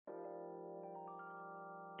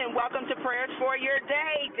And welcome to Prayers for Your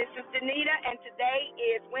Day. This is Danita, and today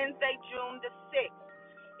is Wednesday, June the 6th.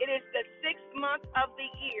 It is the 6th month of the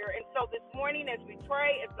year, and so this morning as we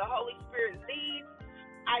pray, as the Holy Spirit leads,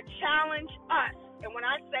 I challenge us, and when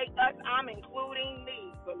I say us, I'm including me.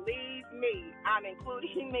 Believe me, I'm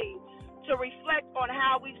including me, to reflect on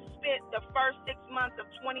how we've spent the first 6 months of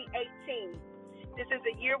 2018. This is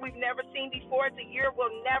a year we've never seen before. It's a year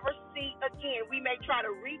we'll never see again. We may try to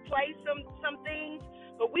replay some things,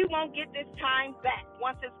 but we won't get this time back.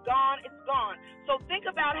 Once it's gone, it's gone. So think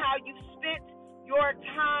about how you spent your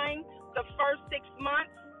time the first 6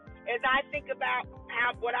 months. As I think about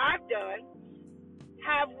what I've done,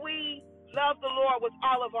 have we loved the Lord with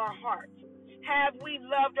all of our hearts? Have we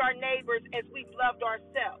loved our neighbors as we've loved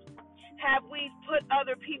ourselves? Have we put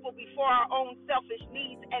other people before our own selfish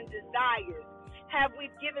needs and desires? Have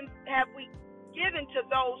we given to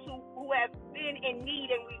those who have been in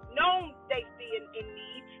need and we've known they've been in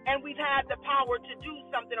need and we've had the power to do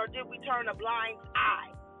something, or did we turn a blind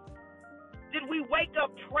eye? Did we wake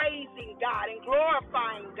up praising God and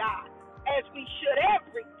glorifying God as we should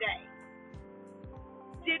every day?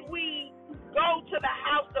 Did we go to the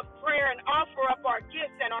house of prayer and offer up our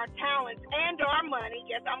gifts and our talents and our money,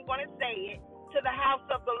 yes, I'm going to say it, to the house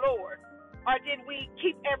of the Lord? Or did we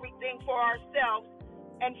keep everything for ourselves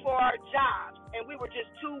and for our jobs, and we were just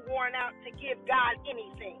too worn out to give God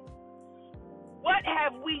anything? What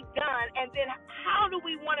have we done, and then how do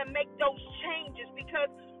we want to make those changes? Because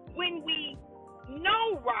when we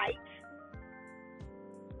know right,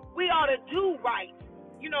 we ought to do right.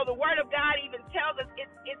 You know, the Word of God even tells us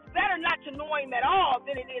it's better not to know Him at all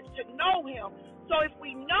than it is to know Him. So if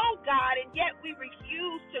we know God and yet we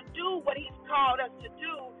refuse to do what He's called us to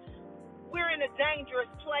do, we're in a dangerous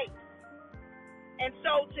place. And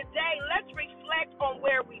so today, let's reflect on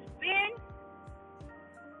where we've been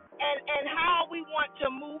and how we want to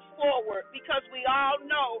move forward, because we all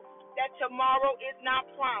know that tomorrow is not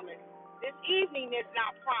promised. This evening is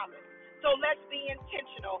not promised. So let's be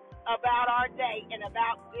intentional about our day and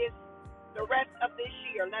about the rest of this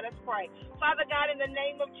year. Let us pray. Father God, in the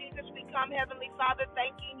name of Jesus, we come, Heavenly Father,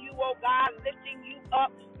 thanking you, oh God, lifting you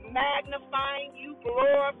up, magnifying you,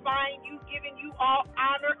 glorifying you, giving you all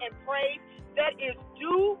honor and praise that is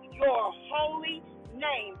due your holy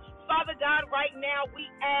name. Father God, right now we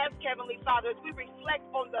ask, Heavenly Father, as we reflect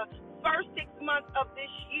on the first 6 months of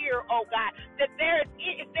this year, oh God, that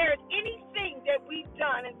if there is anything that we've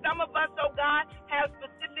done, and some of us, oh God, have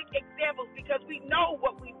specific examples because we know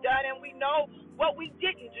what we've done and we know what we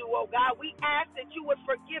didn't do, oh God, we ask that you would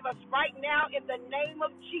forgive us right now in the name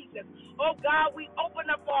of Jesus. Oh God, we open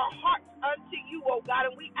up our hearts unto you, oh God,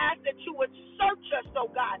 and we ask that you would search us, oh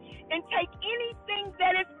God, and take anything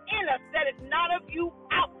that is in us that is not of you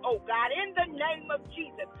out, oh God, in the name of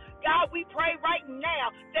Jesus. God, we pray right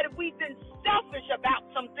now that if we've been selfish about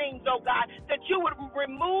some things, oh God, that you would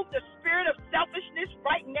remove the spirit of selfishness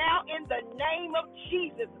right now in the name of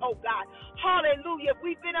Jesus, oh God. Hallelujah. If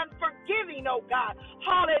we've been unforgiving, oh God,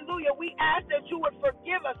 hallelujah, we ask that you would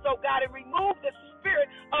forgive us, oh God, and remove the spirit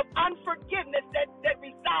of unforgiveness that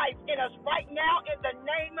resides in us right now in the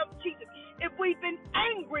name of Jesus. If we've been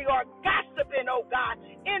angry or gossiping, oh God,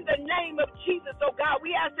 in the name of Jesus, oh God,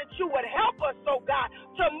 we ask that you would help us, oh God,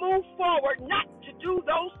 to move forward, not to do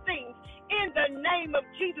those things in the name of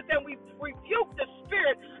Jesus. And we rebuke the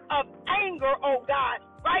spirit of anger, oh God,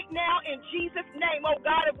 right now in Jesus' name, oh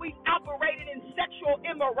God. If we've operated in sexual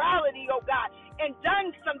immorality, oh God, and done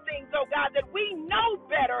some things, oh God, that we know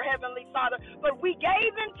better, Heavenly Father, but we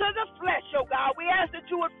gave into the flesh, oh God, we ask that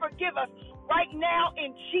you would forgive us right now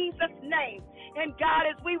in Jesus' name. And God,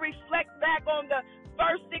 as we reflect back on the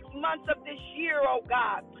first 6 months of this year, oh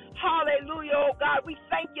God, hallelujah, oh God, we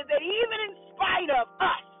thank you that even in spite of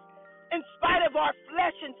us, in spite of our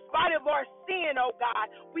flesh, in spite of our sin, oh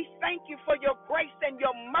God, we thank you for your grace and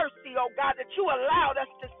your mercy, oh God, that you allowed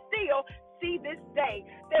us to still see this day.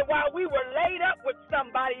 That while we were laid up with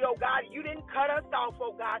somebody, oh God, you didn't cut us off,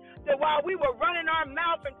 oh God. That while we were running our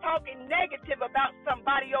mouth and talking negative about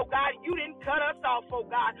somebody, oh God, you didn't cut us off, oh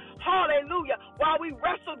God. Hallelujah. While we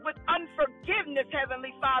wrestled with unforgiveness,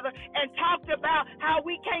 Heavenly Father, and talked about how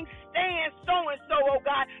we can't stand so-and-so, oh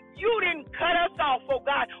God, you didn't cut us off, oh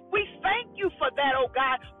God. We thank you for that, oh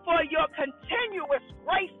God, for your continuous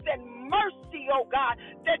grace and mercy, oh God,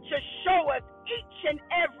 that you show us each and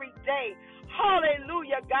every day.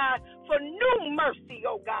 Hallelujah, God, for new mercy,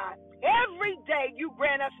 oh God. Every day you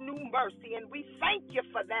grant us new mercy, and we thank you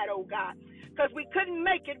for that, oh God. because we couldn't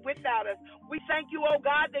make it without us. We thank you, oh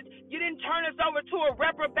God, that you didn't turn us over to a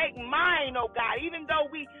reprobate mind, oh God, even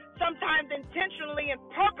though we sometimes intentionally and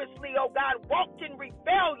purposely, oh God, walked in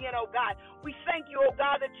rebellion, oh God. We thank you, oh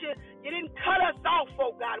God, that you didn't cut us off,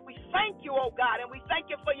 oh God. We thank you, oh God, and we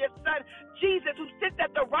thank you for your son, Jesus, who sits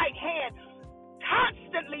at the right hand,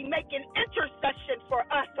 constantly making intercession for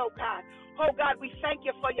us, oh God. Oh God, we thank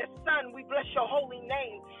you for your son. We bless your holy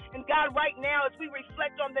name. And God, right now, as we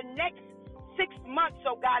reflect on the next 6 months,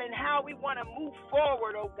 oh God, and how we want to move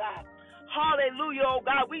forward, oh God. Hallelujah, oh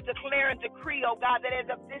God. We declare and decree, oh God, that as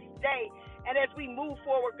of this day and as we move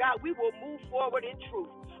forward, God, we will move forward in truth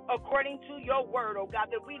according to your word, oh God,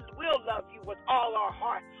 that we will love you with all our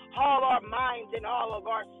heart, all our minds, and all of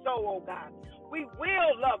our soul, oh God. We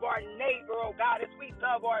will love our neighbor, oh God, as we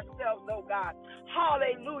love ourselves, oh God.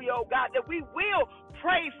 Hallelujah, oh God, that we will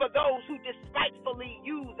pray for those who despitefully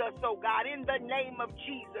use us, oh God, in the name of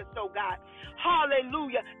Jesus, oh God.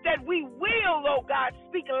 Hallelujah, that we will, oh God,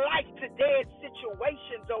 speak life to dead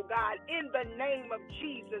situations, oh God, in the name of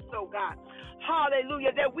Jesus, oh God.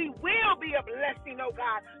 Hallelujah, that we will be a blessing, oh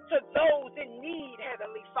God, to those in need,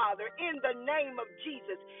 Heavenly Father, in the name of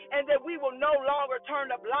Jesus, and that we will no longer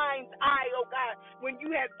turn a blind eye, oh God, when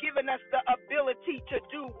you have given us the ability to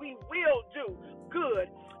do, we will do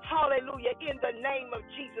good. Hallelujah, in the name of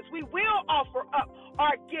Jesus. We will offer up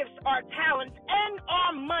our gifts, our talents, and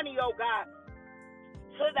our money, oh God,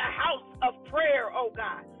 to the house of prayer, oh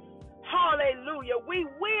God. Hallelujah. We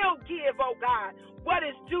will give, oh God, what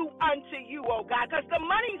is due unto you, oh God, because the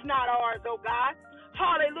money's not ours, oh God.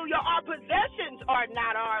 Hallelujah. Our possessions are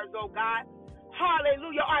not ours, oh God.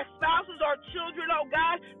 Hallelujah. Our spouses, our children, oh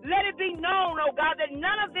God, let it be known, oh God, that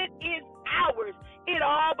none of it is ours. It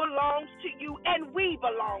all belongs to you, and we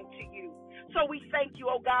belong to you. So we thank you,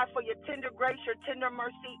 oh God, for your tender grace, your tender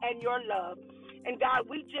mercy, and your love. And God,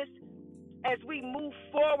 as we move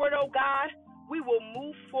forward, oh God, we will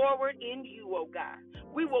move forward in you, oh God.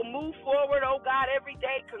 We will move forward, oh God, every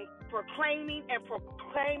day proclaiming and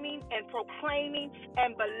proclaiming and proclaiming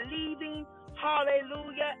and believing,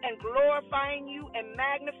 hallelujah, and glorifying you and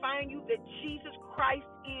magnifying you that Jesus Christ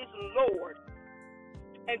is Lord.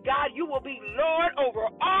 And God, you will be Lord over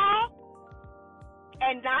all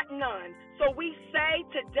and not none. So we say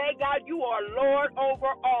today, God, you are Lord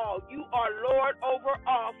over all. You are Lord over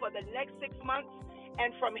all for the next 6 months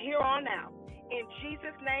and from here on out. In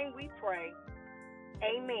Jesus' name we pray.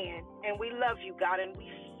 Amen. And we love you, God, and we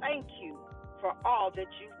thank you for all that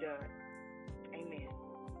you've done. Amen.